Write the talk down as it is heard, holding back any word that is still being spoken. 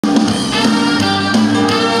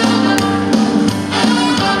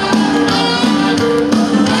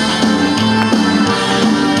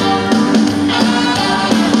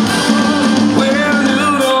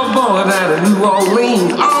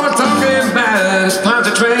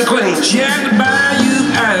train queen. She had the bayou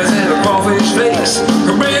eyes and a crawfish face.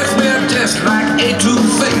 Her breath smelled just like A2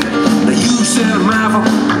 fate. Now you said a mouthful,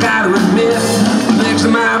 I gotta admit, next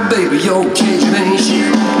to my baby, your Cajun ain't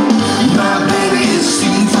shit. My baby is a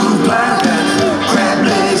seafood platter, crab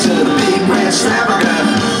legs and a big red snapper. Got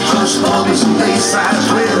hush puppies and day-side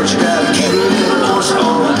swell. She got a cute little horse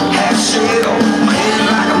on a half shell. My head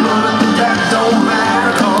like a mullet, but that don't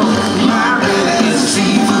matter, 'cause my baby is a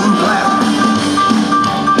seafood platter.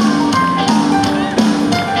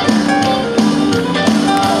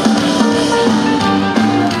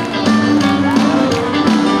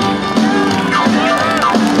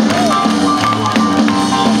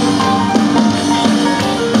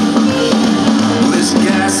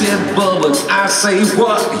 I say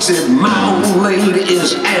what? He said my old lady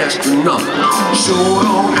is astronaut. Short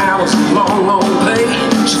on hours and long, long pay.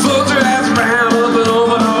 She floats her ass around up and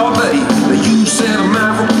over all day. Now you said a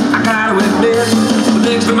mouthful, I gotta admit, but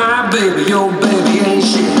next to my baby, your baby ain't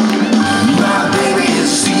shit. My baby is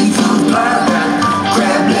a seafood platter, got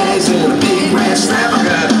crab legs and a big red snapper.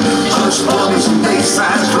 Got hush puppies and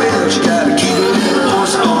day-side swell. She got a cute little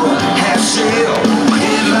horse on a half shell. My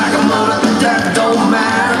head like a mullet, but that don't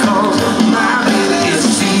matter, 'cause my baby is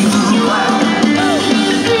a seafood platter.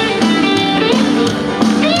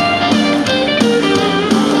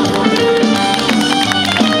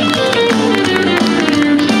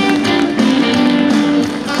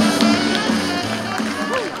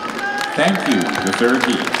 Thank you, the third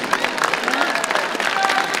heat.